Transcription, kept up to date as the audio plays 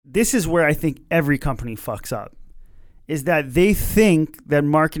this is where I think every company fucks up, is that they think that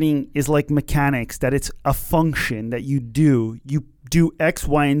marketing is like mechanics, that it's a function that you do X,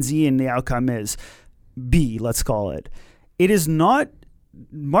 Y, and Z, and the outcome is B, let's call it. It is not,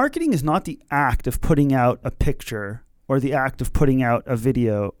 marketing is not the act of putting out a picture or the act of putting out a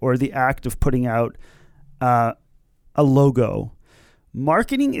video or the act of putting out a logo.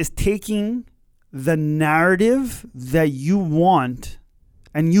 Marketing is taking the narrative that you want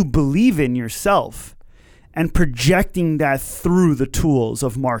and you believe in yourself and projecting that through the tools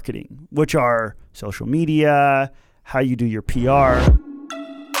of marketing, which are social media, how you do your PR.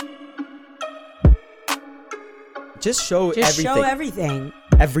 Just show everything.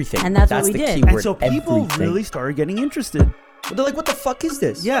 Everything. And that's what we the did. keyword. And so people really started getting interested. They're like, what the fuck is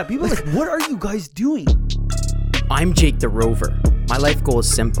this? Yeah, people are like, what are you guys doing? I'm Jake the Rover. My life goal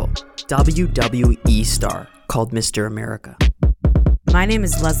is simple. WWE star called Mr. America. My name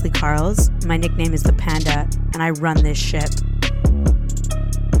is Leslie Carls. My nickname is the Panda, and I run this ship.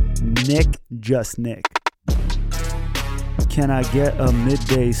 Nick, just Nick. Can I get a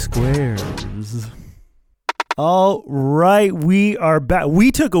midday squares? All right, we are back.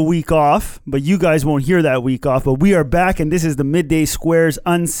 We took a week off, but you guys won't hear that week off. But we are back, and this is the Midday Squares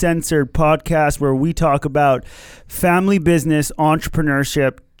Uncensored podcast where we talk about family business,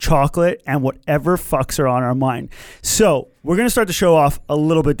 entrepreneurship, chocolate, and whatever fucks are on our mind. So we're going to start the show off a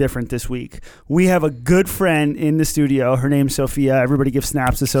little bit different this week. We have a good friend in the studio. Her name's Sophia. Everybody give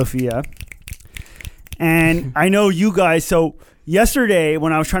snaps to Sophia. And I know you guys, so yesterday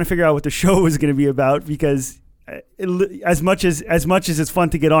when I was trying to figure out what the show was going to be about, because as much as it's fun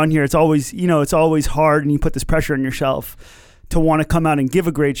to get on here, it's always hard, and you put this pressure on yourself to want to come out and give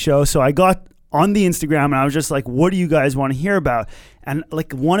a great show. So I got on the Instagram and I was just like, what do you guys want to hear about? And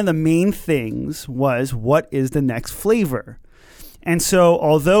like one of the main things was, what is the next flavor? And so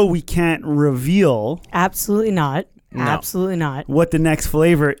although we can't reveal Absolutely not. No. Absolutely not. what the next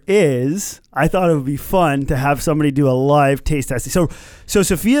flavor is, I thought it would be fun to have somebody do a live taste testing. So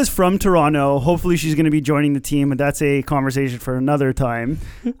Sophia's from Toronto. Hopefully she's going to be joining the team, but that's a conversation for another time.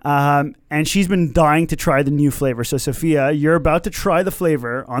 And she's been dying to try the new flavor. So Sophia, you're about to try the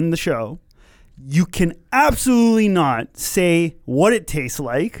flavor on the show. You can absolutely not say what it tastes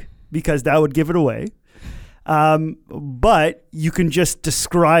like because that would give it away. But you can just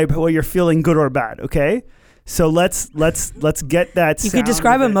describe what you're feeling, good or bad, okay? So let's get that. You could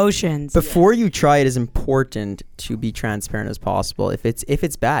describe emotions. Before you try, it is important to be transparent as possible. If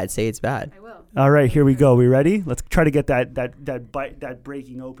it's bad, say it's bad. I will. All right, here we go. We ready? Let's try to get that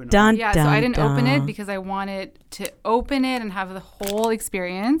breaking open. Dun, Yeah, dun, so I didn't open dun. it because I wanted to open it and have the whole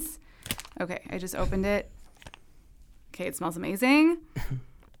experience. Okay, I just opened it. Okay, it smells amazing. Oh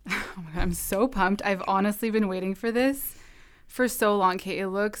my God, I'm so pumped. I've honestly been waiting for this for so long. Okay, it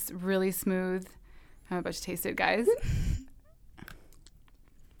looks really smooth. I'm about to taste it, guys.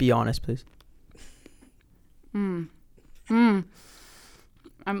 Be honest, please. I'm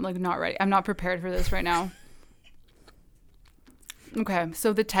like not ready. I'm not prepared for this right now. Okay,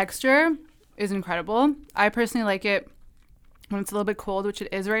 so the texture is incredible. I personally like it when it's a little bit cold, which it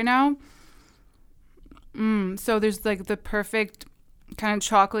is right now. So there's like the perfect kind of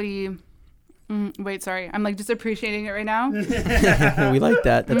chocolatey. Wait, sorry. I'm like just appreciating it right now. We like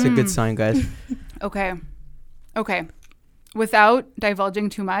that. That's a good sign, guys. Okay. Without divulging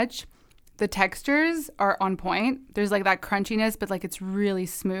too much, the textures are on point. There's like that crunchiness, but like it's really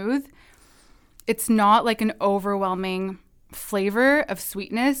smooth. It's not like an overwhelming flavor of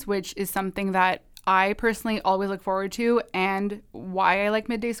sweetness, which is something that I personally always look forward to, and why I like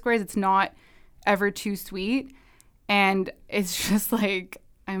Midday Squares. It's not ever too sweet, and it's just like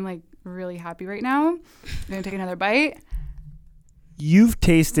I'm like really happy right now. I'm gonna take another bite. You've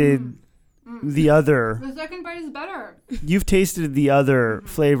tasted the other. The second bite is better. You've tasted the other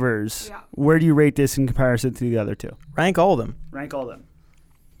flavors. Yeah. Where do you rate this in comparison to the other two? Rank all of them. Rank all of them.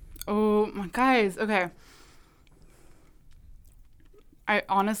 Oh my guys. Okay. I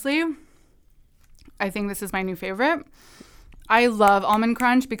think this is my new favorite. I love almond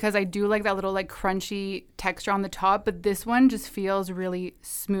crunch because I do like that little like crunchy texture on the top, but this one just feels really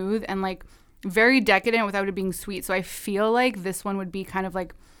smooth and like very decadent without it being sweet. So I feel like this one would be kind of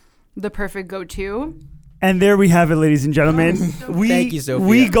like the perfect go-to. And there we have it, ladies and gentlemen. Thank you, Sophia.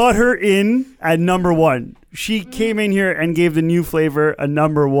 We got her in at number one. She came in here and gave the new flavor a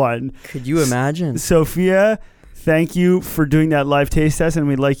number one. Could you imagine? Sophia, thank you for doing that live taste test, and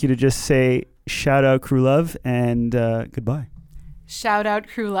we'd like you to just say shout out Crew Love and goodbye. Shout out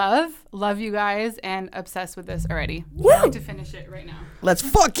Crew Love. Love you guys and obsessed with this already. Can't wait to finish it right now. Let's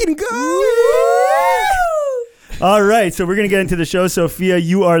fucking go! All right, so we're going to get into the show. Sophia,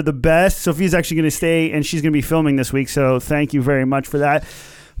 you are the best. Sophia's actually going to stay, and she's going to be filming this week, so thank you very much for that.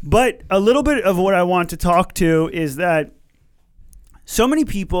 But a little bit of what I want to talk to is that so many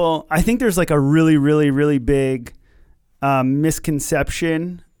people, I think there's like a really, really, really big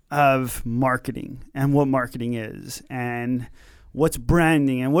misconception of marketing and what marketing is and what's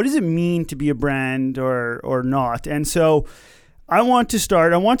branding and what does it mean to be a brand or not. And so I want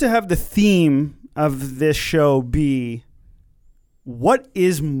to have the theme of this show be, what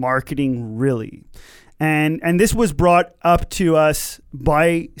is marketing really? And this was brought up to us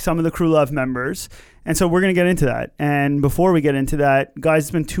by some of the Crew Love members. And so we're going to get into that. And before we get into that, guys,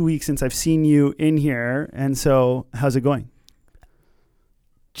 it's been 2 weeks since I've seen you in here. And so how's it going?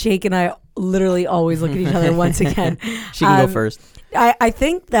 Jake and I literally always look at each other once again. She can go first. I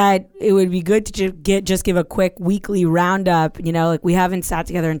think that it would be good to just give a quick weekly roundup. You know, like we haven't sat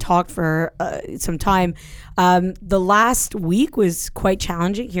together and talked for some time. The last week was quite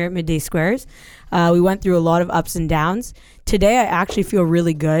challenging here at Midday Squares. We went through a lot of ups and downs. Today, I actually feel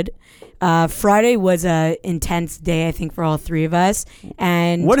really good. Friday was a intense day, I think, for all three of us.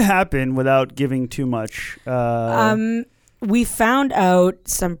 And what happened, without giving too much? We found out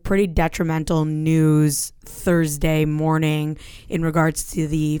some pretty detrimental news Thursday morning in regards to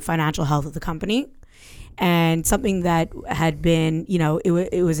the financial health of the company, and something that had been, you know,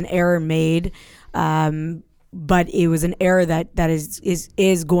 it was an error made, but it was an error that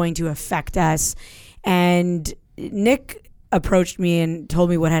is going to affect us. And Nick approached me and told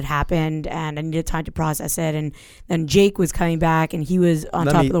me what had happened, and I needed time to process it. And then Jake was coming back, and he was on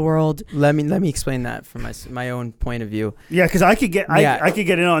top of the world. Let me explain that from my own point of view. Yeah, because I could get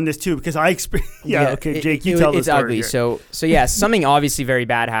in on this too, because I experienced. Okay, Jake, you tell the story. It's ugly. Here. So yeah, something obviously very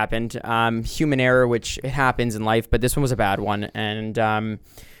bad happened. Human error, which it happens in life, but this one was a bad one. And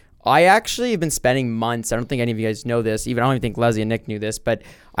I actually have been spending months. I don't think any of you guys know this. I don't even think Leslie and Nick knew this, but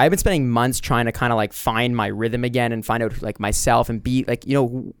I've been spending months trying to kind of like find my rhythm again and find out like myself and be like, you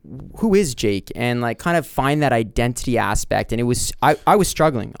know, who is Jake, and like kind of find that identity aspect. And it was, I was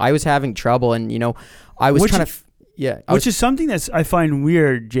struggling. I was having trouble, and you know, I was which is something that's I find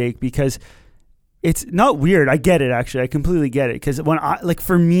weird, Jake, because it's not weird. I get it, actually. I completely get it. Because when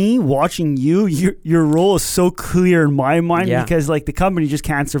for me, watching you, your role is so clear in my mind, because like the company just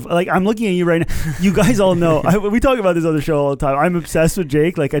can't survive. Like I'm looking at you right now. You guys all know. We talk about this on the show all the time. I'm obsessed with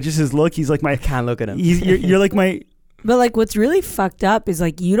Jake. Like his look. He's like my. I can't look at him. You're like my. But like what's really fucked up is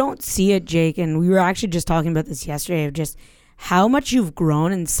like you don't see it, Jake. And we were actually just talking about this yesterday of just how much you've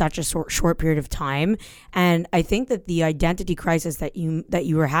grown in such a short period of time. And I think that the identity crisis that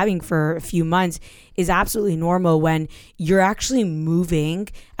you were having for a few months is absolutely normal when you're actually moving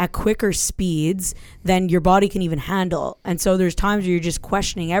at quicker speeds than your body can even handle. And so there's times where you're just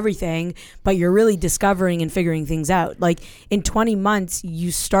questioning everything, but you're really discovering and figuring things out. Like in 20 months,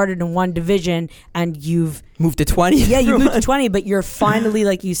 you started in one division and you've moved to 20. Yeah, you moved to 20, but you're finally,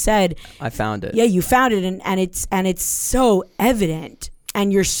 like you said, I found it. Yeah, you found it, and it's so evident,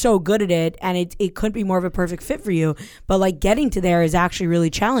 and you're so good at it, and it couldn't be more of a perfect fit for you. But like getting to there is actually really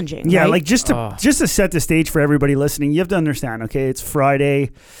challenging. Yeah, right? like just to set the stage for everybody listening, you have to understand. Okay, it's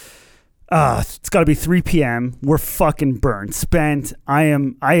Friday. It's got to be 3 p.m. We're fucking burnt, spent. I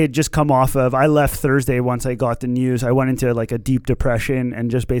had just come off of. I left Thursday once I got the news. I went into like a deep depression and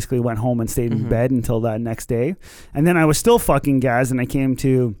just basically went home and stayed in bed until that next day. And then I was still fucking gassed, and I came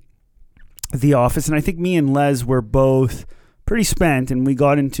to the office, and I think me and Les were both pretty spent, and we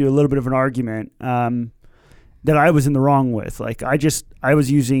got into a little bit of an argument that I was in the wrong with. Like I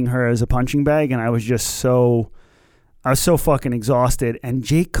was using her as a punching bag, and I was so fucking exhausted. And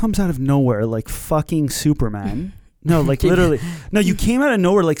Jake comes out of nowhere like fucking Superman. No, like literally. No, you came out of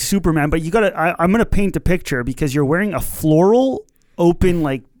nowhere like Superman, but I'm going to paint the picture, because you're wearing a floral open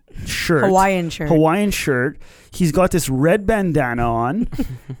like shirt. Hawaiian shirt. He's got this red bandana on.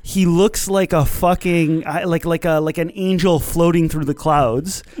 He looks like a fucking like an angel floating through the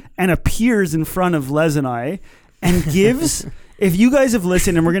clouds, and appears in front of Les and I and gives if you guys have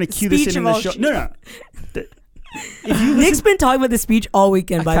listened, and we're going to cue this in the show. No. Nick's been talking about the speech all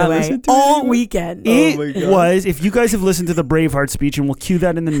weekend, by the way. All weekend. It was, if you guys have listened to the Braveheart speech, and we'll cue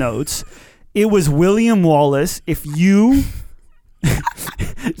that in the notes, it was William Wallace. If you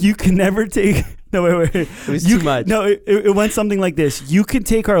can never take... No, wait. It was too much. No, it went something like this. You can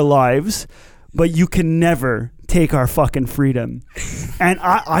take our lives, but you can never take our fucking freedom. And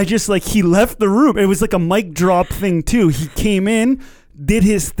I just like, he left the room. It was like a mic drop thing too. He came in, did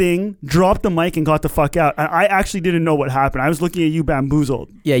his thing, dropped the mic, and got the fuck out. And I actually didn't know what happened. I was looking at you bamboozled.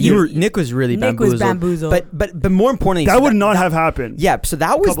 Yeah, Nick was really Nick bamboozled. was bamboozled. But more importantly, That would not have happened. Yeah, so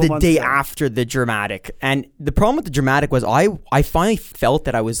that was Couple the months day ago. after the dramatic. And the problem with the dramatic was I finally felt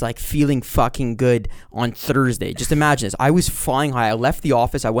that I was like feeling fucking good on Thursday. Just imagine this. I was flying high. I left the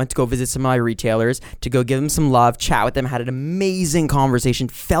office. I went to go visit some of my retailers to go give them some love, chat with them, had an amazing conversation,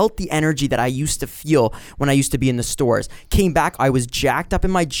 felt the energy that I used to feel when I used to be in the stores. Came back, I was jacked up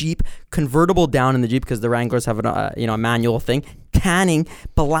in my Jeep, convertible down in the Jeep because the Wranglers have a manual thing. Tanning,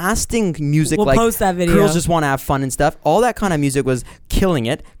 blasting music We'll like post that video. Girls Just Want to Have Fun and stuff. All that kind of music was killing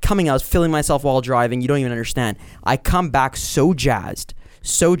it. Coming out, feeling myself while driving. You don't even understand. I come back so jazzed.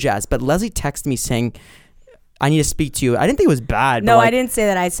 But Leslie texted me saying, I need to speak to you. I didn't think it was bad. No, but like, I didn't say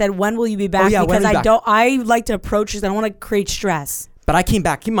that. I said, when will you be back? yeah, when because will you I be don't. I like to approach this. I don't want to create stress. But I came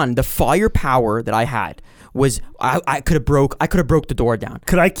back. Come on, the firepower that I had was I could have broke the door down.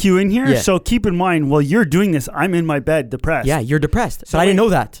 Could I cue in here? Yeah. So keep in mind, while you're doing this, I'm in my bed depressed. Yeah, you're depressed. So I didn't know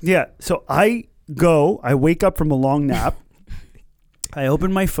that. Yeah. So I wake up from a long nap. I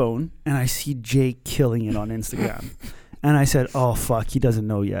open my phone and I see Jake killing it on Instagram. And I said, oh, fuck, he doesn't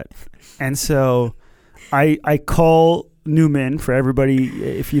know yet. And so I call Newman. For everybody,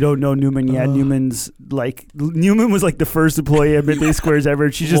 if you don't know Newman yet, Newman was like the first employee at Midday Squares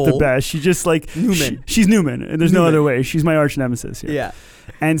ever. She's just the best. She's just like Newman. She's Newman, and there's no other way. She's my arch nemesis here. Yeah.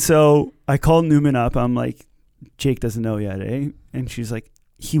 And so I called Newman up. I'm like, Jake doesn't know yet, eh? And she's like,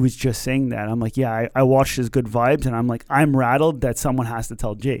 he was just saying that. I'm like, yeah, I watched his Good Vibes, and I'm like, I'm rattled that someone has to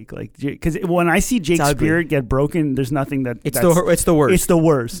tell Jake. Like, because when I see Jake's spirit get broken, there's nothing that... It's the worst. It's the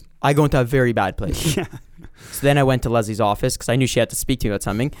worst. I go into a very bad place. Yeah. So then I went to Leslie's office because I knew she had to speak to me about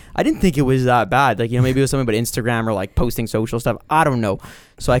something. I didn't think it was that bad. Like, maybe it was something about Instagram or like posting social stuff. I don't know.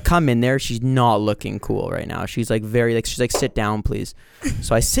 So I come in there. She's not looking cool right now. She's like she's like, sit down, please.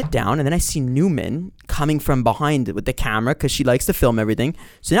 So I sit down, and then I see Newman coming from behind with the camera because she likes to film everything.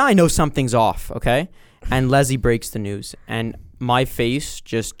 So now I know something's off, okay? And Leslie breaks the news, and my face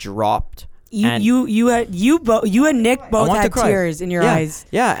just dropped. You and Nick both want to had cry. tears in your eyes.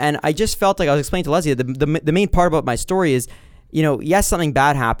 Yeah, and I just felt like I was explaining to Leslie the main part about my story is, yes, something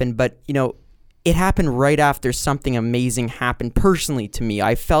bad happened, but it happened right after something amazing happened personally to me.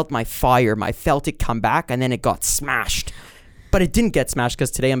 I felt my fire, I felt it come back, and then it got smashed. But it didn't get smashed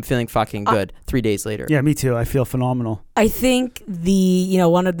because today I'm feeling fucking good 3 days later. Yeah, me too. I feel phenomenal. I think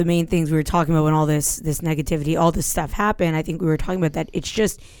one of the main things we were talking about when all this negativity, all this stuff happened, I think we were talking about that it's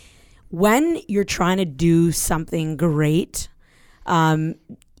just when you're trying to do something great,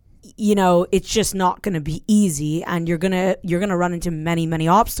 it's just not going to be easy, and you're gonna run into many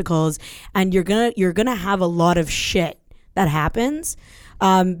obstacles, and you're gonna have a lot of shit that happens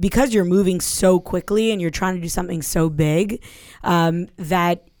because you're moving so quickly and you're trying to do something so big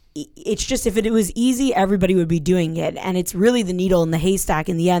that it's just, if it was easy, everybody would be doing it, and it's really the needle in the haystack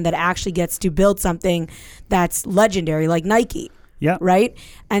in the end that actually gets to build something that's legendary, like Nike. Yeah. Right.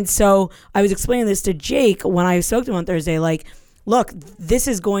 And so I was explaining this to Jake when I spoke to him on Thursday, like, look, this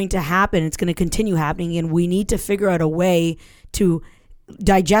is going to happen. It's going to continue happening. And we need to figure out a way to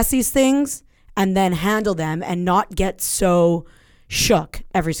digest these things and then handle them and not get so shook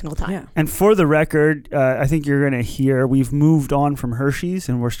every single time. Yeah. And for the record, I think you're going to hear we've moved on from Hershey's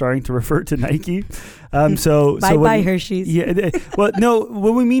and we're starting to refer to Nike. Bye Hershey's. Yeah. Well, no,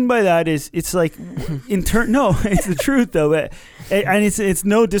 what we mean by that is it's like no, it's the truth though. And it's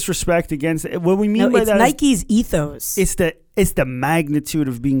no disrespect against it. What we mean by that Nike's ethos. It's the magnitude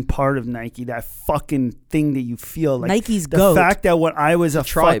of being part of Nike, that fucking thing that you feel like. Nike's the GOAT. fact that when I was a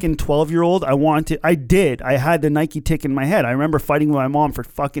fucking 12-year-old, I had the Nike tick in my head. I remember fighting with my mom for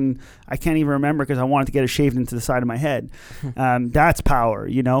fucking, I can't even remember because I wanted to get it shaved into the side of my head. That's power,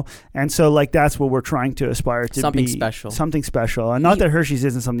 And so like that's what we're trying to aspire to Something be. special. Something special. And not that Hershey's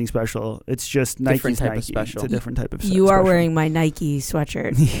isn't something special. It's just Different Nike's type Nike. of special. It's a different type of You are special. wearing my Nike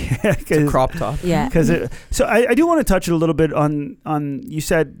sweatshirt. Yeah, It's a crop top. Yeah. So I do want to touch a little bit on you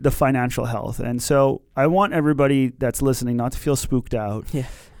said the financial health, and so I want everybody that's listening not to feel spooked out. Yeah.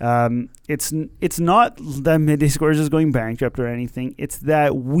 It's not that Midday Squares is going bankrupt or anything. It's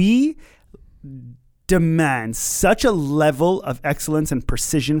that we demand such a level of excellence and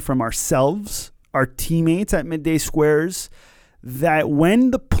precision from ourselves, our teammates at Midday Squares, that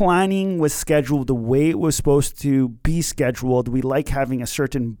when the planning was scheduled the way it was supposed to be scheduled, we like having a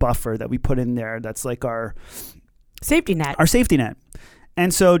certain buffer that we put in there that's like our safety net. Our safety net.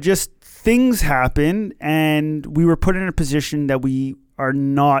 And so just things happen, and we were put in a position that we are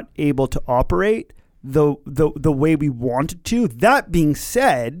not able to operate the way we wanted to. That being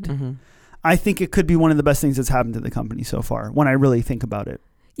said, I think it could be one of the best things that's happened to the company so far when I really think about it.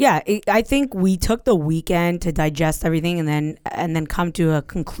 Yeah, I think we took the weekend to digest everything and then come to a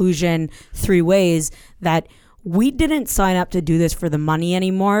conclusion 3 ways that we didn't sign up to do this for the money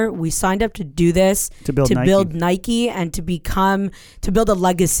anymore. We signed up to do this To build Nike and to build a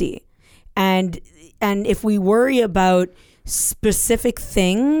legacy. And if we worry about specific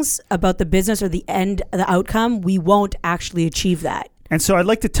things about the business or the outcome, we won't actually achieve that. And so I'd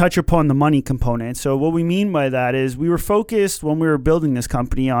like to touch upon the money component. So what we mean by that is we were focused when we were building this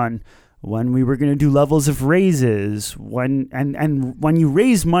company on when we were going to do levels of raises, and when you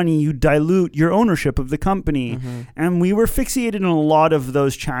raise money, you dilute your ownership of the company. And we were fixated on a lot of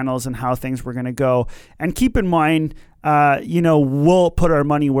those channels and how things were going to go. And keep in mind, we'll put our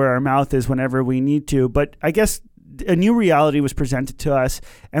money where our mouth is whenever we need to. But I guess a new reality was presented to us.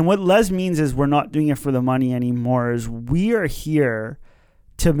 And what Les means is we're not doing it for the money anymore. Is we are here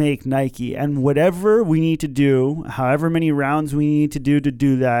to make Nike, and whatever we need to do, however many rounds we need to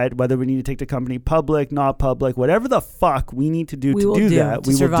do that, whether we need to take the company public, not public, whatever the fuck we need to do we will do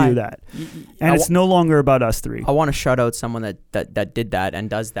that. And it's no longer about us three. I want to shout out someone that did that and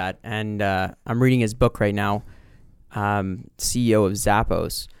does that. And I'm reading his book right now, CEO of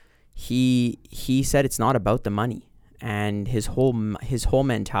Zappos. He said it's not about the money. And his whole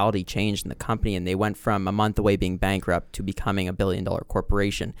mentality changed in the company, and they went from a month away being bankrupt to becoming $1 billion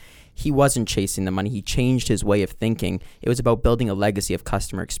corporation. He wasn't chasing the money. He changed his way of thinking. It was about building a legacy of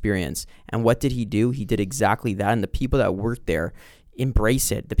customer experience. And what did he do? He did exactly that. And the people that work there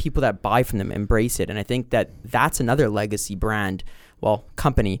embrace it. The people that buy from them embrace it. And I think that's another legacy brand,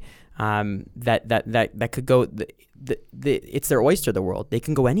 company that could go. It's their oyster, the world. They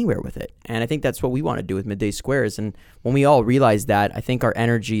can go anywhere with it. And I think that's what we want to do with Midday Squares. And when we all realized that, I think our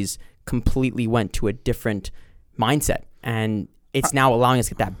energies completely went to a different mindset. And it's now allowing us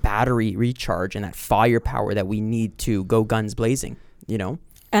to get that battery recharge and that firepower that we need to go guns blazing, And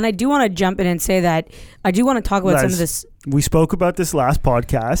I do want to jump in and say that I do want to talk about some of this. We spoke about this last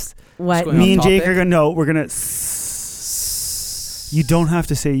podcast. What? Me and Jake are going to, we're going to... You don't have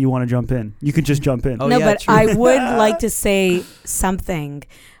to say you want to jump in. You can just jump in. But I would like to say something,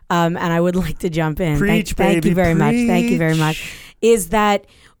 and I would like to jump in. Thank you very much. Thank you very much. Is that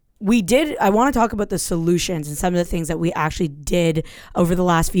I want to talk about the solutions and some of the things that we actually did over the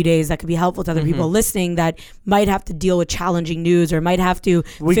last few days that could be helpful to other people listening that might have to deal with challenging news or might have to.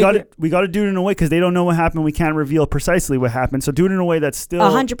 We got to do it in a way because they don't know what happened. We can't reveal precisely what happened. So do it in a way that's still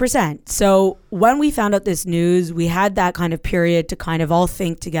 100%. So when we found out this news, we had that kind of period to kind of all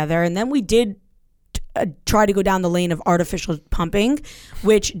think together, and then we did try to go down the lane of artificial pumping,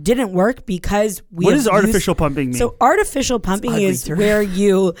 which didn't work because What does artificial pumping mean? So artificial pumping is where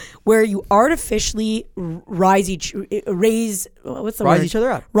you artificially rise each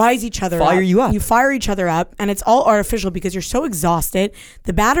other up. Rise each other up. Fire you up. You fire each other up, and it's all artificial because you're so exhausted.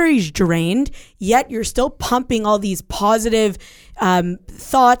 The battery's drained, yet you're still pumping all these positive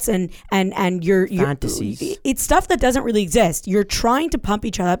thoughts and your fantasies. It's stuff that doesn't really exist. You're trying to pump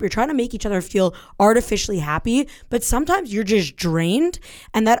each other up. You're trying to make each other feel artificially happy, but sometimes you're just drained,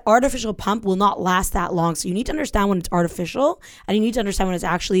 and that artificial pump will not last that long. So you need to understand when it's artificial, and you need to understand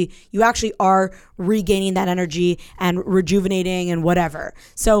when you actually are regaining that energy and rejuvenating and whatever.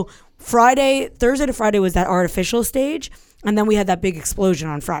 So Thursday to Friday was that artificial stage, and then we had that big explosion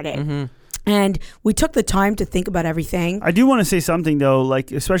on Friday. And we took the time to think about everything. I do want to say something though,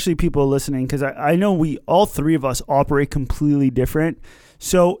 like especially people listening, because I know all three of us operate completely different.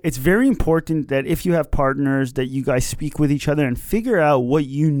 So it's very important that if you have partners that you guys speak with each other and figure out what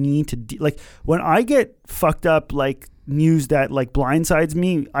you need to do. Like when I get fucked up, like news that like blindsides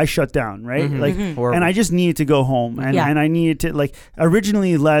me, I shut down, right? And I just needed to go home, and I needed to, like,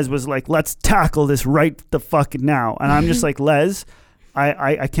 originally Les was like, let's tackle this right the fuck now, and I'm just like, Les,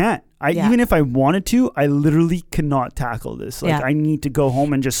 I can't. Even if I wanted to, I literally cannot tackle this. I need to go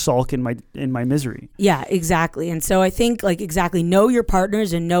home and just sulk in my misery. Yeah, exactly. And so I think know your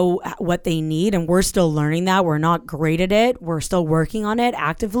partners and know what they need. And we're still learning that. We're not great at it. We're still working on it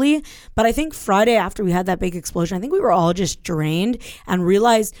actively. But I think Friday after we had that big explosion, I think we were all just drained and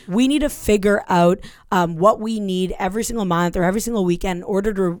realized we need to figure out what we need every single month or every single weekend in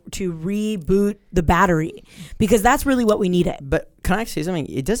order to reboot the battery, because that's really what we needed. But can I say something?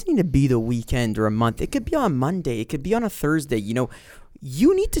 It doesn't need to be the weekend or a month. It could be on Monday. It could be on a Thursday.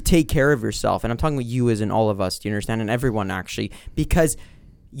 You need to take care of yourself. And I'm talking about you as in all of us, do you understand? And everyone actually, because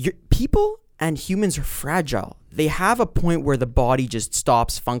people and humans are fragile. They have a point where the body just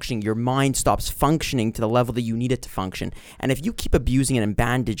stops functioning. Your mind stops functioning to the level that you need it to function. And if you keep abusing it and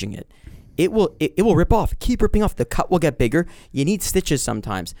bandaging it, it will rip off. Keep ripping off. The cut will get bigger. You need stitches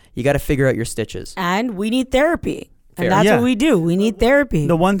sometimes. You got to figure out your stitches. And we need therapy. Fair. And that's Yeah. what we do. We need therapy.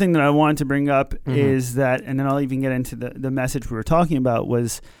 The one thing that I wanted to bring up is that, and then I'll even get into the message we were talking about,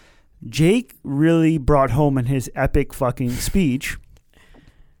 was Jake really brought home in his epic fucking speech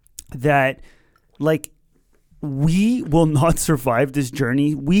that, like, we will not survive this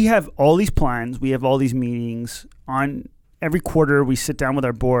journey. We have all these plans. We have all these meetings. On every quarter, we sit down with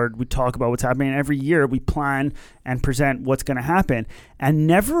our board. We talk about what's happening. And every year, we plan and present what's going to happen. And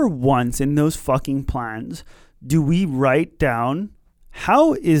never once in those fucking plans do we write down,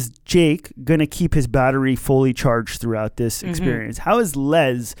 how is Jake going to keep his battery fully charged throughout this experience? How is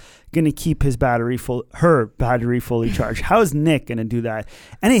Les going to keep her battery fully charged? How is Nick going to do that?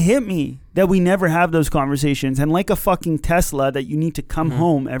 And it hit me that we never have those conversations. And like a fucking Tesla that you need to come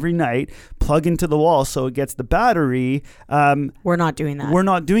home every night, plug into the wall so it gets the battery. We're not doing that. We're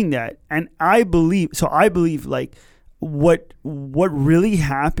not doing that. And I believe like what really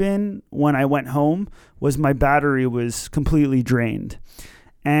happened when I went home was my battery was completely drained.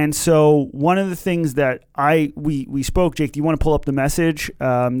 And so one of the things that we spoke, Jake, do you want to pull up the message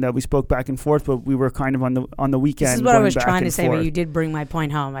that we spoke back and forth, but we were kind of on the weekend. This is what I going was back trying to and say, forth. but you did bring my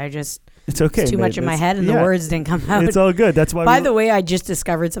point home. It's okay. It's too much in my head, and the words didn't come out. It's all good. That's why. By the way, I just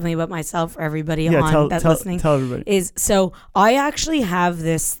discovered something about myself for everybody listening. Tell everybody. So I actually have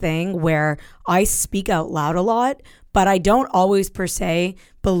this thing where I speak out loud a lot, but I don't always per se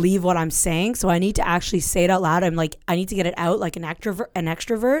believe what I'm saying. So I need to actually say it out loud. I need to get it out like an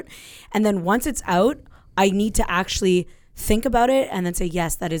extrovert. And then once it's out, I need to actually think about it and then say,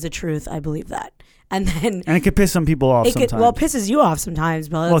 yes, that is a truth. I believe that. And it could piss some people off sometimes. It pisses you off sometimes,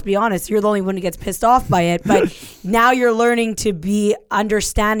 but let's be honest, you're the only one who gets pissed off by it. But now you're learning to be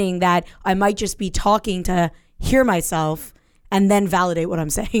understanding that I might just be talking to hear myself and then validate what I'm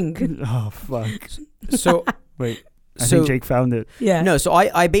saying. Oh, fuck. So wait. I think Jake found it. Yeah. No, so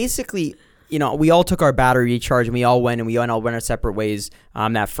I basically, we all took our battery recharge and we all went our separate ways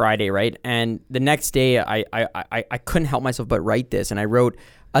that Friday, right? And the next day, I couldn't help myself but write this. And I wrote,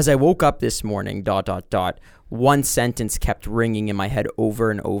 as I woke up this morning, ... one sentence kept ringing in my head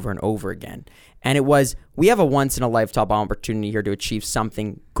over and over and over again. And it was, we have a once-in-a-lifetime opportunity here to achieve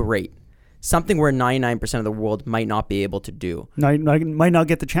something great. Something where 99% of the world might not be able to do. Might not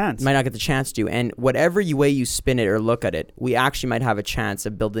get the chance. Might not get the chance to. And whatever way you spin it or look at it, we actually might have a chance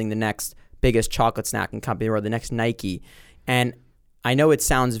of building the next biggest chocolate snacking company or the next Nike. And I know it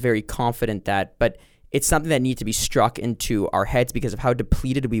sounds very confident but it's something that needs to be struck into our heads because of how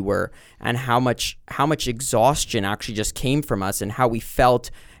depleted we were and how much exhaustion actually just came from us and how we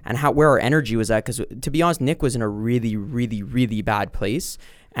felt and where our energy was at. Because to be honest, Nick was in a really, really, really bad place.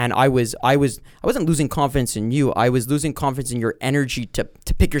 And I wasn't losing confidence in you. I was losing confidence in your energy to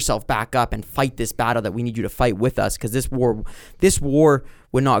pick yourself back up and fight this battle that we need you to fight with us. Because this war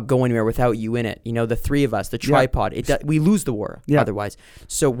would not go anywhere without you in it. The three of us, the tripod. We lose the war otherwise.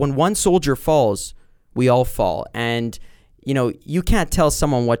 So when one soldier falls, we all fall. And you can't tell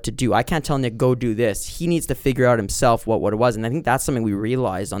someone what to do. I can't tell Nick, go do this. He needs to figure out himself what it was. And I think that's something we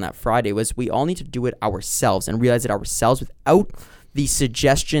realized on that Friday was we all need to do it ourselves and realize it ourselves without the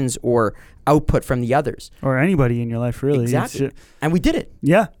suggestions or output from the others. Or anybody in your life, really. Exactly. And we did it.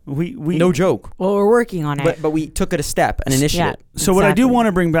 Yeah. We no joke. Well, we're working on it. But we took it a step, an initiative. Yeah, so what I do want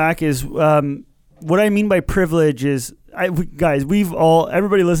to bring back is what I mean by privilege is, guys,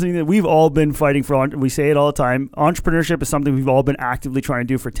 everybody listening, we've all been fighting for, we say it all the time, entrepreneurship is something we've all been actively trying to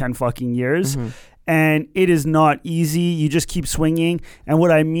do for 10 fucking years. Mm-hmm. And it is not easy. You just keep swinging. And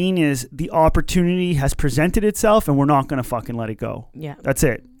what I mean is the opportunity has presented itself and we're not going to fucking let it go. Yeah. That's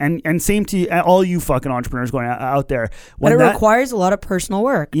it. And same to you, all you fucking entrepreneurs going out there. But it requires a lot of personal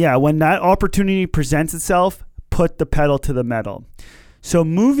work. Yeah. When that opportunity presents itself, put the pedal to the metal. So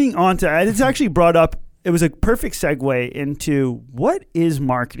moving on to, it's actually brought up, it was a perfect segue into what is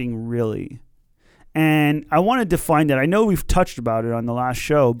marketing really? And I want to define that. I know we've touched about it on the last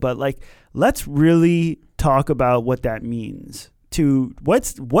show, but let's really talk about what that means.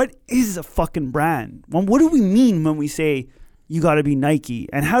 What is a fucking brand? Well, what do we mean when we say you got to be Nike?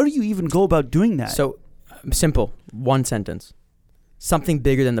 And how do you even go about doing that? So simple, one sentence. Something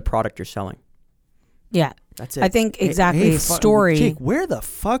bigger than the product you're selling. Yeah. That's it. I think exactly story. Jake, where the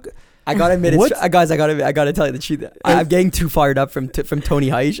fuck? I gotta admit, guys. I gotta tell you the truth. I'm getting too fired up from Tony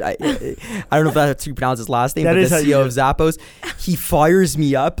Heisch. I don't know if that's how you pronounce his last name, but the CEO of Zappos, he fires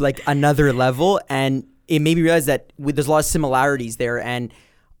me up like another level, and it made me realize that there's a lot of similarities there. And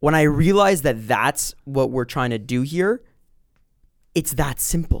when I realized that that's what we're trying to do here, it's that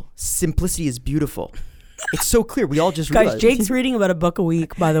simple. Simplicity is beautiful. It's so clear. We all just Guys, realized. Jake's reading about a book a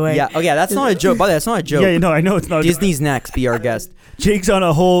week, by the way. Yeah. Oh yeah, that's not a joke. By the way, that's not a joke. Yeah, no, I know it's not. Disney's next. Be our guest. Jake's on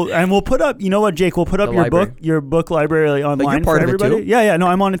a whole, and we'll put up. You know what, Jake? We'll put up The your library. book library online part for of it everybody. too? Yeah. No,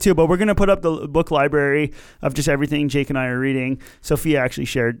 I'm on it too. But we're gonna put up the book library of just everything Jake and I are reading. Sophia actually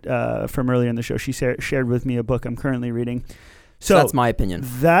shared from earlier in the show. She shared with me a book I'm currently reading. So that's my opinion.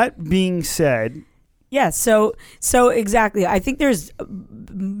 That being said, Yeah, so exactly. I think there's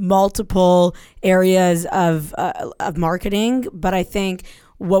multiple areas of marketing, but I think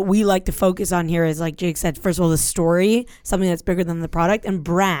what we like to focus on here is, like Jake said, first of all, the story, something that's bigger than the product, and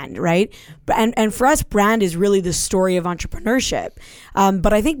brand, right? And for us, brand is really the story of entrepreneurship.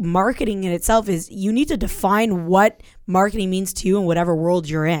 But I think marketing in itself is, you need to define what marketing means to you in whatever world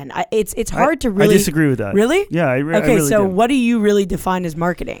you're in. It's hard to really. I disagree with that. Really? Yeah. I Okay, really so do. what do you really define as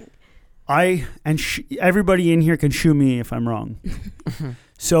marketing? Everybody in here can shoe me if I'm wrong.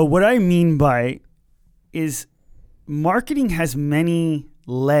 So what I mean by is marketing has many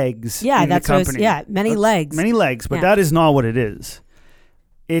legs. Yeah, in that's the what company. many legs. Many legs, but Yeah. that is not what it is.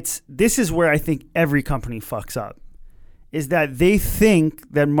 This is where I think every company fucks up. Is that they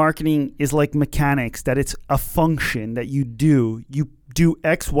think that marketing is like mechanics, that it's a function that you do. You do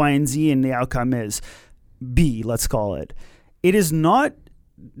X, Y, and Z, and the outcome is B, let's call it. It is not.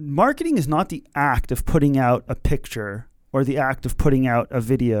 Marketing is not the act of putting out a picture, or the act of putting out a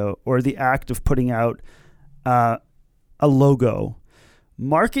video, or the act of putting out a logo.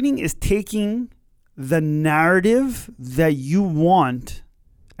 Marketing is taking the narrative that you want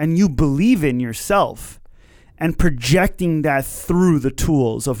and you believe in yourself and projecting that through the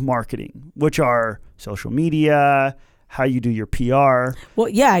tools of marketing, which are social media, how you do your PR. Well,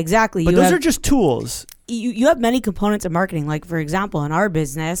 yeah, exactly. But those are just tools. You have many components of marketing. Like, for example, in our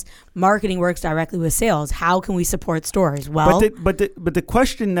business, marketing works directly with sales. How can we support stores? Well, But the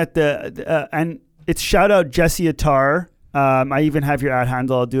question that and it's shout out Jessie Attar. I even have your ad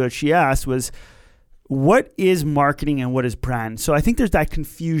handle. I'll do it. She asked was, what is marketing and what is brand? So I think there's that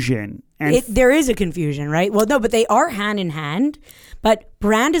confusion. And there is a confusion, right? Well, no, but they are hand in hand. But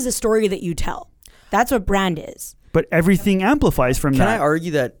brand is a story that you tell. That's what brand is. but everything amplifies from Can that. I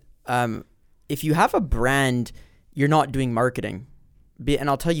argue that if you have a brand, you're not doing marketing? And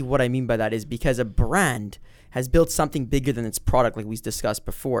I'll tell you what I mean by that is because a brand has built something bigger than its product, like we discussed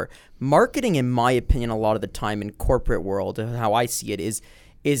before. Marketing, in my opinion, a lot of the time in corporate world, how I see it is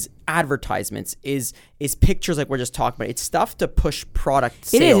advertisements, is pictures like we're just talking about. It's stuff to push product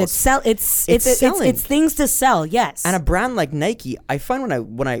sales. It's things to sell. Yes. And a brand like Nike, I find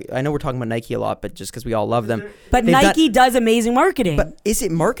when I know we're talking about Nike a lot, but just because we all love them. But Nike does amazing marketing. But is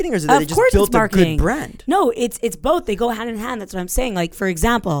it marketing or is it that they Of just course built it's marketing. a good brand? No, it's both. They go hand in hand. That's what I'm saying. Like, for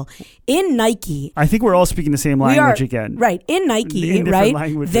example, in Nike, I think we're all speaking the same language again. Right. In Nike, In different right?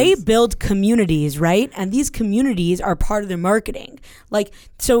 languages. They build communities, right? And these communities are part of their marketing. Like,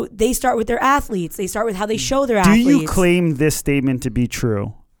 so they start with their athletes. They start with how they show their Do athletes. you claim this statement to be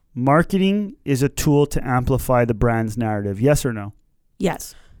true? Marketing is a tool to amplify the brand's narrative. Yes or no?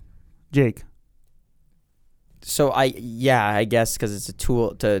 Yes. Jake. So I guess because it's a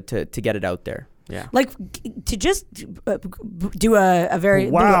tool to get it out there. Yeah. Like, to just do a very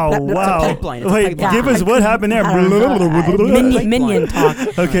Wow. pipeline. It's a Wait, pipeline. give us what happened there. I don't know. Minion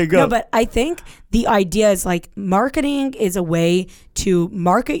talk. Okay, go. No, but I think the idea is, like, marketing is a way to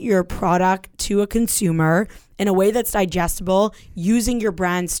market your product to a consumer in a way that's digestible using your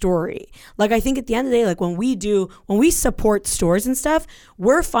brand story. Like, I think at the end of the day, like, when we support stores and stuff,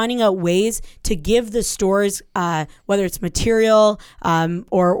 we're finding out ways to give the stores, whether it's material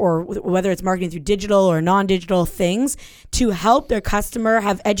or whether it's marketing through digital or non-digital things, to help their customer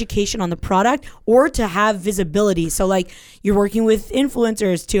have education on the product or to have visibility. So, like, you're working with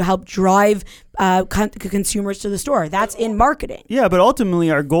influencers to help drive consumers to the store. That's in marketing. Yeah, but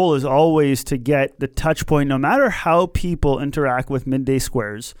ultimately our goal is always to get the touch point, no matter how people interact with Midday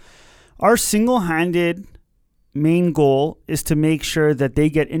Squares. Our single-handed main goal is to make sure that they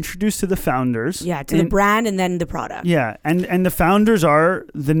get introduced to the founders. Yeah, to the brand and then the product. Yeah, and the founders are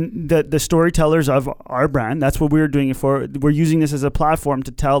the storytellers of our brand. That's what we're doing it for. We're using this as a platform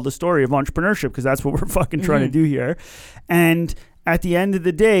to tell the story of entrepreneurship because that's what we're fucking trying to do here. And at the end of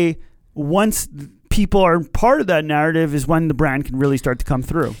the day, once people are part of that narrative is when the brand can really start to come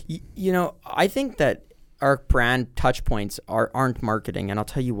through. You know, I think that our brand touch points aren't marketing, and I'll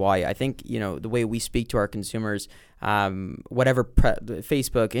tell you why. I think, you know, the way we speak to our consumers, Facebook,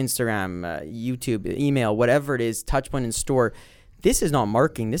 Instagram, YouTube, email, whatever it is, touch point in store, this is not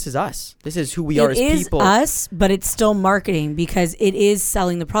marketing. This is us. This is who we are as It is people. us, but it's still marketing because it is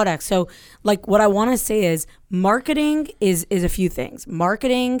selling the product. So, like, what I want to say is marketing is a few things.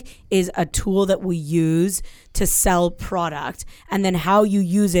 Marketing is a tool that we use to sell product, and then how you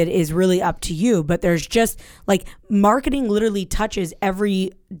use it is really up to you. But there's just like marketing literally touches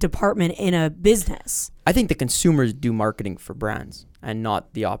every department in a business. I think the consumers do marketing for brands and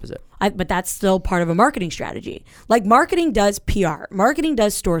not the opposite. But that's still part of a marketing strategy. Like marketing does PR, marketing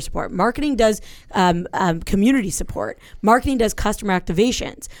does store support, marketing does community support, marketing does customer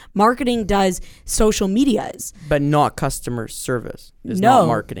activations, marketing does social medias. But not customer service. It's No, not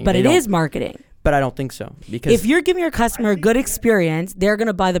marketing. but They it don't- is marketing. But I don't think so. Because If you're giving your customer a good experience, they're going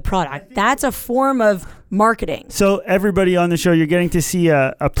to buy the product. That's a form of marketing. So everybody on the show, you're getting to see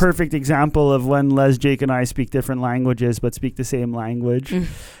a perfect example of when Les, Jake, and I speak different languages but speak the same language.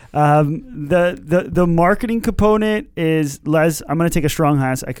 The marketing component is, Les, I'm going to take a strong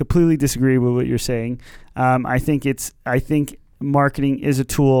stance. I completely disagree with what you're saying. I think marketing is a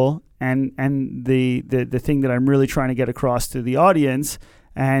tool, and the thing that I'm really trying to get across to the audience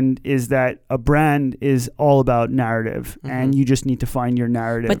and is that a brand is all about narrative, and you just need to find your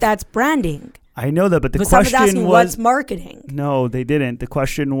narrative. But that's branding. I know that, but the But someone's question asking was, what's marketing? no, they didn't. The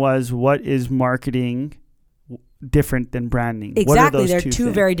question was, what is marketing different than branding? What are Exactly. those They're two two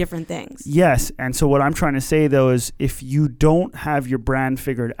things? very different things. Yes, and so what I'm trying to say though is, if you don't have your brand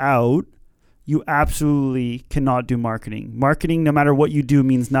figured out, you absolutely cannot do marketing. Marketing, no matter what you do,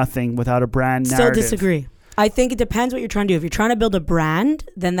 means nothing without a brand Still narrative. disagree. I think it depends what you're trying to do. If you're trying to build a brand,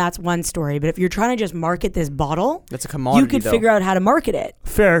 then that's one story. But if you're trying to just market this bottle, that's a commodity, you could though. figure out how to market it.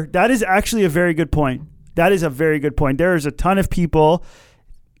 Fair. That is actually a very good point. That is a very good point. There is a ton of people.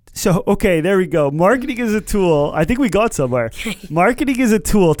 So, okay, there we go. Marketing is a tool. I think we got somewhere. Marketing is a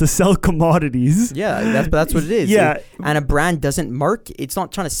tool to sell commodities. Yeah, that's what it is. Yeah. And a brand doesn't market. It's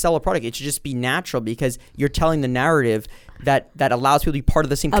not trying to sell a product. It should just be natural because you're telling the narrative that allows people to be part of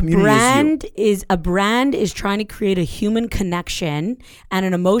the same community as you. A brand is trying to create a human connection and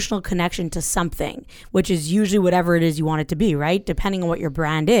an emotional connection to something, which is usually whatever it is you want it to be, right? Depending on what your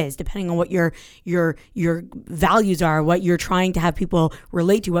brand is, depending on what your values are, what you're trying to have people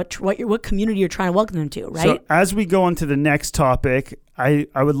relate to, what community you're trying to welcome them to, right? So as we go on to the next topic, I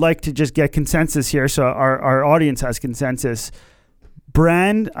would like to just get consensus here so our audience has consensus.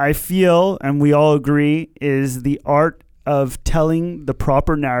 Brand, I feel, and we all agree, is the art of telling the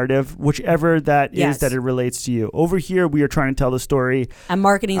proper narrative, whichever that Yes. is that it relates to you. Over here, we are trying to tell the story. And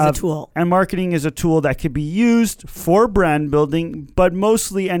marketing is a tool. And marketing is a tool that could be used for brand building, but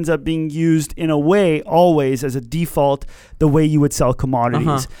mostly ends up being used in a way, always as a default, the way you would sell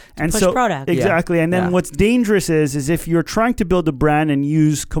commodities. And push so, product. exactly. And then Yeah. what's dangerous is if you're trying to build a brand and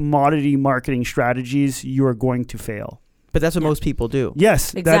use commodity marketing strategies, you are going to fail. But that's what most people do.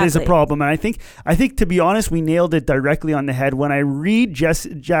 Yes, that is a Exactly. problem. And I think to be honest, we nailed it directly on the head. When I read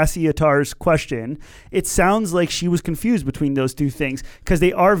Jassy Attar's question, it sounds like she was confused between those two things because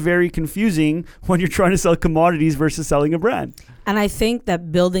they are very confusing when you're trying to sell commodities versus selling a brand. And I think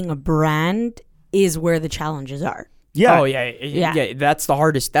that building a brand is where the challenges are. Yeah. Oh, yeah. That's the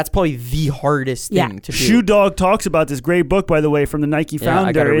hardest. That's probably the hardest Yeah. thing to do. Shoe Dog talks about this great book, by the way, from the Nike Yeah, I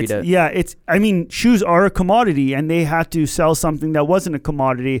founder. gotta read it. Yeah, I mean, shoes are a commodity, and they had to sell something that wasn't a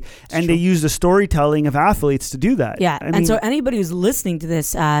commodity, and they used the storytelling of athletes to do that. Yeah. I And mean, so anybody who's listening to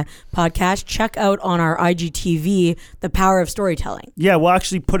this podcast, check out on our IGTV, The Power of Storytelling. yeah, we'll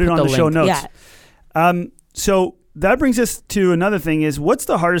actually put it on the the show link. notes. Yeah. So that brings us to another thing: is what's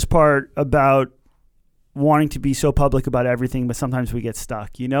the hardest part about wanting to be so public about everything, but sometimes we get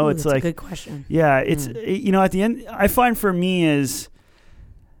stuck. You know, Ooh, it's that's like, a good question. yeah, it's you know, at the end, I find for me is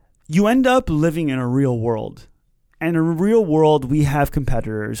you end up living in a real world. And in a real world, we have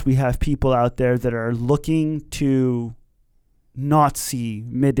competitors. We have people out there that are looking to not see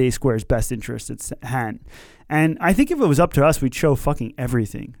Midday Square's best interest at hand. And I think if it was up to us, we'd show fucking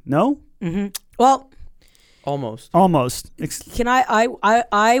everything. No? Mm-hmm. Well, Almost. Almost. can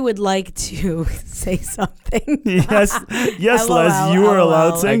I would like to say something. Yes, Les, LOL, you are allowed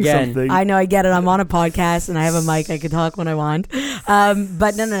LOL. saying Again. something. I know, I get it. I'm on a podcast and I have a mic. I can talk when I want.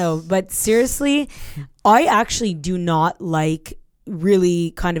 But no. But seriously, I actually do not like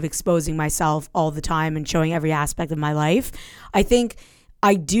really kind of exposing myself all the time and showing every aspect of my life. I think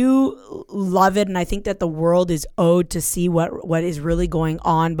I do love it, and I think that the world is owed to see what is really going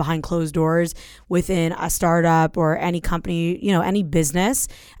on behind closed doors within a startup or any company, you know, any business,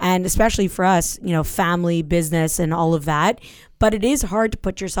 and especially for us, you know, family business and all of that. But it is hard to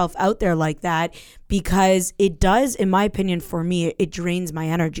put yourself out there like that because it does, in my opinion, for me, it drains my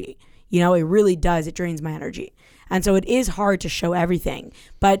energy. You know, it really does. It drains my energy. And so it is hard to show everything,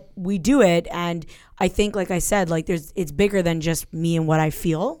 but we do it. And I think, like I said, like it's bigger than just me and what I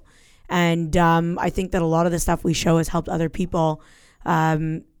feel. And I think that a lot of the stuff we show has helped other people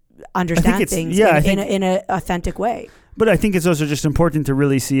understand things in an authentic way. But I think it's also just important to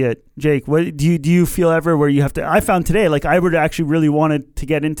really see it. Jake, what do you feel ever where you have to? I found today, like I would actually really wanted to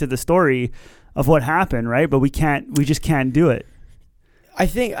get into the story of what happened, right? But we just can't do it. I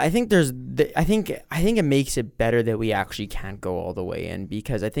think it makes it better that we actually can't go all the way in,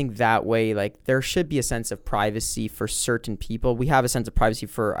 because I think that way, like, there should be a sense of privacy for certain people. We have a sense of privacy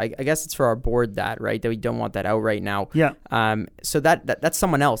for, I guess it's for our board that we don't want that out right now. Yeah. So that's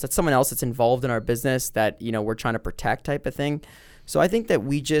someone else. That's someone else that's involved in our business that, we're trying to protect, type of thing. So I think that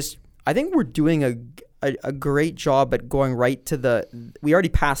I think we're doing a great job at going right to we already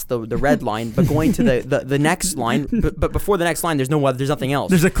passed the red line, but going to the next line, but before the next line, there's nothing else.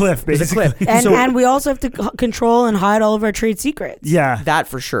 There's a cliff, basically. There's a cliff. And we also have to control and hide all of our trade secrets. Yeah. That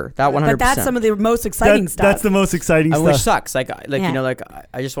for sure. That 100%. But that's some of the most exciting stuff. That's the most exciting stuff. Which sucks. I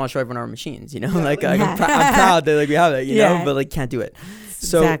just want to show everyone our machines, I'm proud that we have it, but can't do it.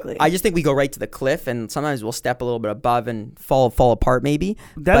 So exactly. I just think we go right to the cliff, and sometimes we'll step a little bit above and fall apart maybe.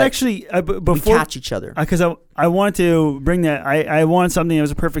 That actually, before we catch each other. Because I want to bring that. I want something that was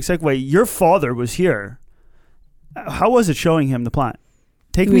a perfect segue. Your father was here. How was it showing him the plant?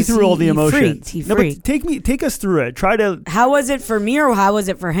 Take me through all the emotions. He freaked. Take us through it. How was it for me, or how was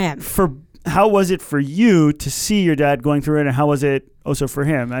it for him? How was it for you to see your dad going through it, and how was it also for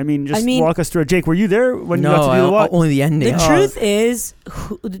him? I mean, walk us through it. Jake, were you there when you got to do the walk? Only the ending. The truth is,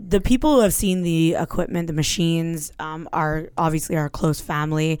 the people who have seen the equipment, the machines, are obviously our close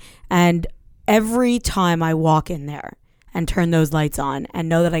family. And every time I walk in there and turn those lights on and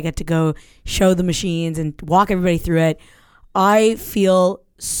know that I get to go show the machines and walk everybody through it, I feel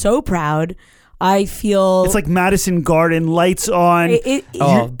so proud. I feel it's like Madison Garden, lights on.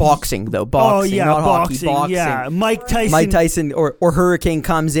 Boxing though. Boxing. Not boxing. Hockey, boxing. Yeah, Mike Tyson or Hurricane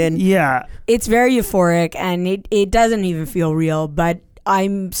comes in. Yeah, it's very euphoric, and it doesn't even feel real. But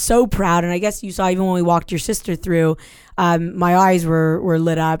I'm so proud, and I guess you saw even when we walked your sister through, my eyes were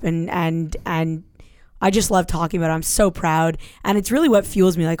lit up, and I just love talking about it. I'm so proud. And it's really what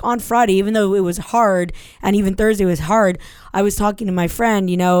fuels me. Like on Friday, even though it was hard, and even Thursday was hard, I was talking to my friend,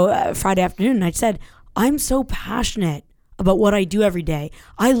 Friday afternoon, and I said, I'm so passionate about what I do every day.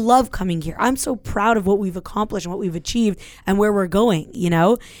 I love coming here. I'm so proud of what we've accomplished and what we've achieved and where we're going,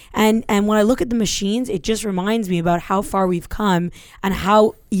 And when I look at the machines, it just reminds me about how far we've come and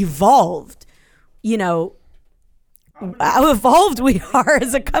how evolved, how evolved we are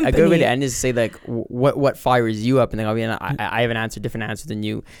as a company. A good way to end is to say what fires you up, and then I have different answer than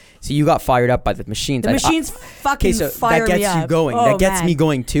you. So you got fired up by the machines. The machines fucking fire me up. That gets you going. That gets me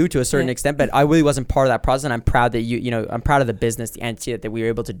going too, to a certain extent. But I really wasn't part of that process. And I'm proud that I'm proud of the business, the entity that we were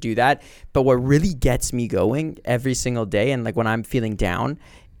able to do that. But what really gets me going every single day, and when I'm feeling down,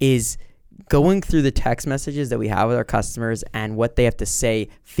 is going through the text messages that we have with our customers and what they have to say,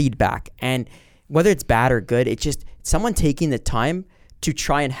 feedback, and whether it's bad or good, it's just someone taking the time to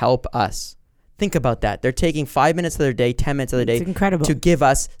try and help us. Think about that. They're taking 5 minutes of their day, 10 minutes of their day to give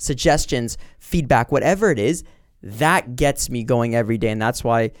us suggestions, feedback, whatever it is. That gets me going every day. And that's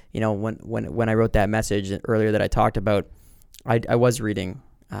why, when I wrote that message earlier that I talked about, I was reading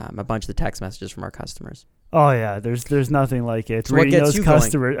a bunch of the text messages from our customers. Oh yeah, there's nothing like it. So reading those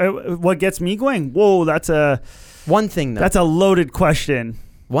customers. What gets me going? Whoa, that's one thing though. That's a loaded question.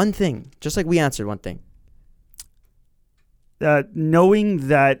 One thing, just like we answered one thing. Knowing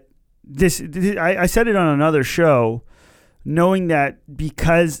that I said it on another show, knowing that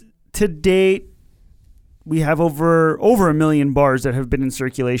because to date we have over 1 million bars that have been in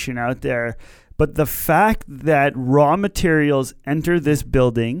circulation out there, but the fact that raw materials enter this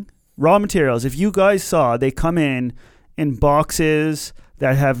building, if you guys saw, they come in boxes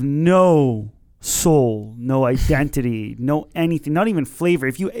that have no soul, no identity, no anything, not even flavor.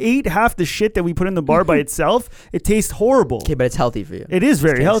 If you ate half the shit that we put in the bar by itself, it tastes horrible. Okay, but it's healthy for you. It is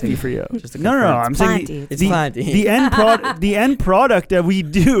very healthy for you. No. I'm saying the end product that we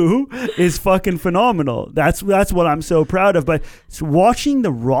do is fucking phenomenal. That's what I'm so proud of. But watching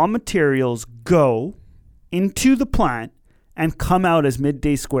the raw materials go into the plant and come out as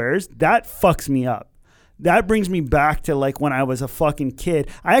midday squares, that fucks me up. That brings me back to when I was a fucking kid.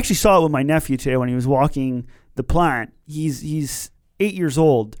 I actually saw it with my nephew today when he was walking the plant. He's 8 years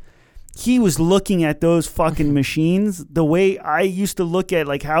old. He was looking at those fucking machines the way I used to look at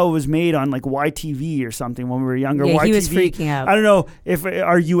how it was made on YTV or something when we were younger. Yeah, YTV, he was freaking out. I don't know if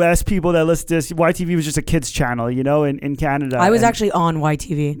our US people that listen to this, YTV was just a kids channel, in Canada. I was actually on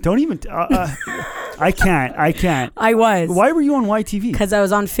YTV. Don't even... I can't. I was. Why were you on YTV? Because I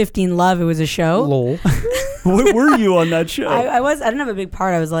was on 15 Love. It was a show. Lol. What were you on that show? I didn't have a big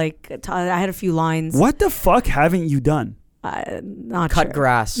part. I was like, I had a few lines. What the fuck haven't you done? Not Cut sure.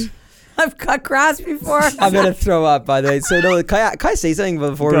 grass. I've cut grass before. I'm gonna throw up, by the way. So no, can I say something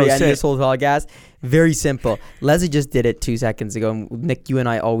before we end say this it. whole podcast? Very simple. Leslie just did it 2 seconds ago. And Nick, you and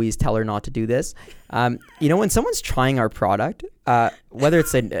I always tell her not to do this. When someone's trying our product, whether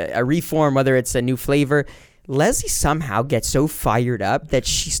it's a reform, whether it's a new flavor, Leslie somehow gets so fired up that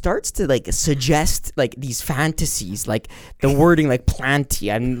she starts to like suggest like these fantasies, like the wording like planty,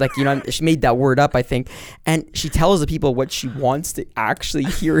 and like she made that word up, I think, and she tells the people what she wants to actually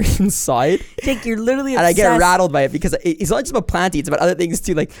hear inside. Jake, you're literally And I obsessed. get rattled by it because it's not just about planty, it's about other things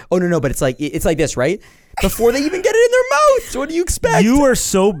too. Like, oh no, but it's like this, right? Before they even get it in their mouth. So what do you expect? You are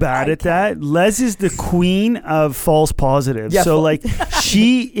so bad at that. Les is the queen of false positives. Yeah, so like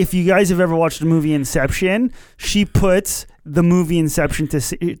if you guys have ever watched the movie Inception, she puts the movie Inception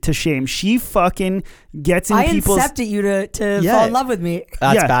to shame. She fucking gets in I people's... incepted you to Yeah. fall in love with me.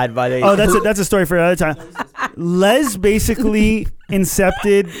 That's Yeah. bad, by the way. Oh, that's a story for another time. Les basically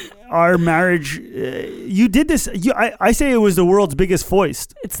incepted our marriage. You did this. I say it was the world's biggest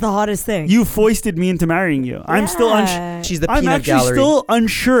foist. It's the hottest thing. You foisted me into marrying you. I'm still Yeah. She's the I'm peanut actually gallery. still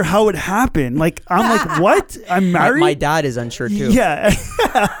unsure how it happened. Like I'm like, what? I'm married. My dad is unsure too. Yeah.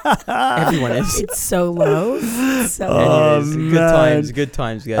 Everyone is. It's so low. It's so Oh, It is. man. Good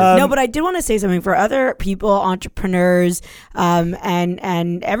times, guys. no, but I did want to say something for other people, entrepreneurs,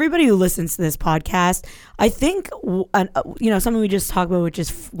 and everybody who listens to this podcast. I think something we just talked about, which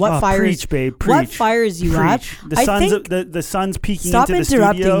is what fires preach, babe, what preach. fires you up. Preach. The I sun's think- the sun's peeking Stop into the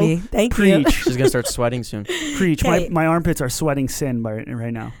interrupting studio. me. Thank you. Preach. She's gonna start sweating soon. Preach. Okay. My armpits are sweating sin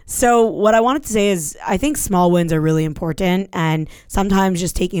right now. So what I wanted to say is I think small wins are really important, and sometimes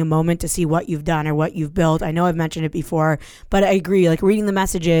just taking a moment to see what you've done or what you've built. I know I've mentioned it before, but I agree, like reading the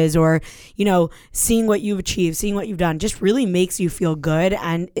messages or, seeing what you've achieved, seeing what you've done just really makes you feel good,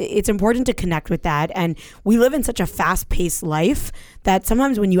 and it's important to connect with that. And we live in such a fast-paced life that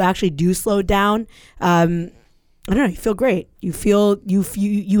sometimes when you actually do slow down, I don't know, you feel great. You feel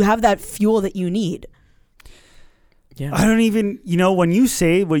you have that fuel that you need. Yeah. I don't even, when you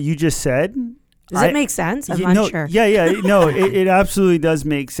say what you just said. Does it make sense? I'm not sure. Yeah. No, it absolutely does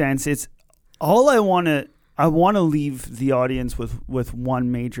make sense. It's all I want to leave the audience with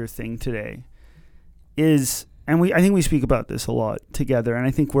one major thing today is, and I think we speak about this a lot together, and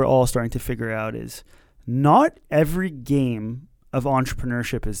I think we're all starting to figure out is not every game of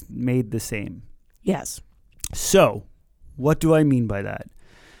entrepreneurship is made the same. Yes. So, what do I mean by that?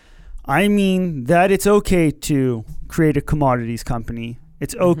 I mean that it's okay to create a commodities company.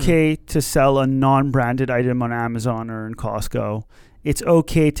 It's okay to sell a non-branded item on Amazon or in Costco. It's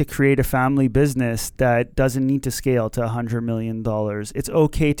okay to create a family business that doesn't need to scale to $100 million. It's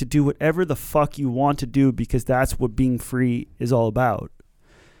okay to do whatever the fuck you want to do because that's what being free is all about.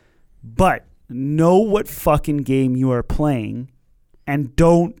 But know what fucking game you are playing and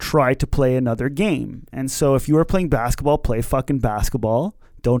don't try to play another game. And so if you are playing basketball, play fucking basketball.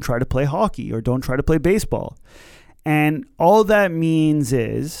 Don't try to play hockey or don't try to play baseball. And all that means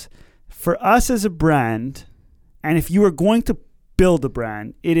is for us as a brand, and if you are going to build a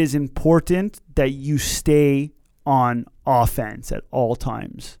brand, it is important that you stay on offense at all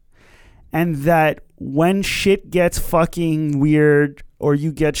times. And that when shit gets fucking weird or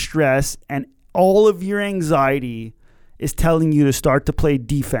you get stressed and all of your anxiety is telling you to start to play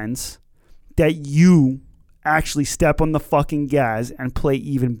defense, that you actually step on the fucking gas and play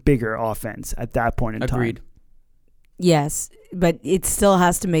even bigger offense at that point in Agreed. time. Yes, but it still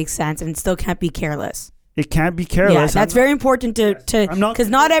has to make sense and it still can't be careless. It can't be careless. Yeah, that's very important to I'm not- because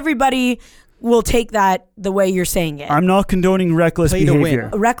not everybody will take that the way you're saying it. I'm not condoning reckless Play to win. behavior.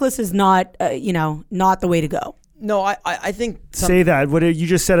 Reckless is not, not the way to go. No, I think Say that. You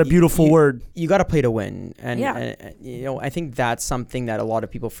just said a beautiful word. you got to play to win, and, Yeah. and I think that's something that a lot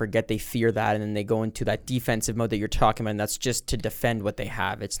of people forget. They fear that, and then they go into that defensive mode that you're talking about, and that's just to defend what they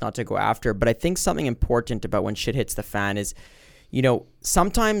have. It's not to go after. But I think something important about when shit hits the fan is,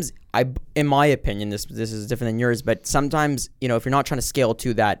 sometimes in my opinion, this is different than yours, but sometimes if you're not trying to scale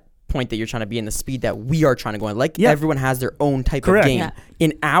to that point that you're trying to be in, the speed that we are trying to go in, everyone has their own type Correct. of game. Yeah.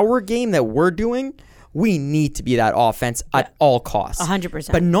 In our game that we're doing, we need to be that offense at all costs.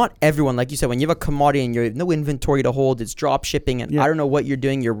 100%. But not everyone, like you said, when you have a commodity and you have no inventory to hold, it's drop shipping, and I don't know what you're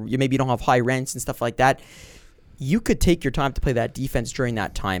doing. You maybe don't have high rents and stuff like that. You could take your time to play that defense during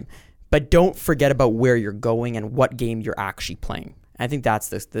that time, but don't forget about where you're going and what game you're actually playing. I think that's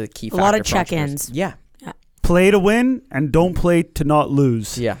the key factor. lot of for entrepreneurs. check-ins. Yeah. Play to win and don't play to not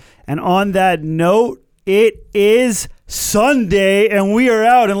lose. Yeah. And on that note, it is Sunday and we are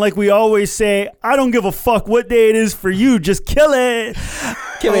out. And like we always say, I don't give a fuck what day it is for you. Just kill it.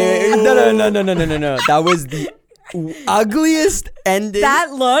 No. That was the ugliest ending.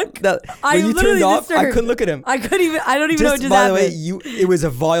 That look. When you turned off, I couldn't look at him. I couldn't even. I don't even know what just by happened. the way, it was a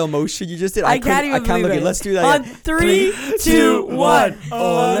vile motion you just did. I can't even believe look it. at. Let's do that. On again. 3, 2, 1. Ole,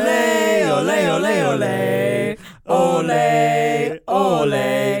 ole, ole, ole, ole, ole,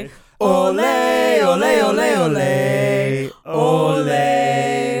 ole, ole, ole,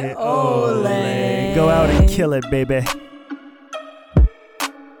 ole, ole. Go out and kill it, baby.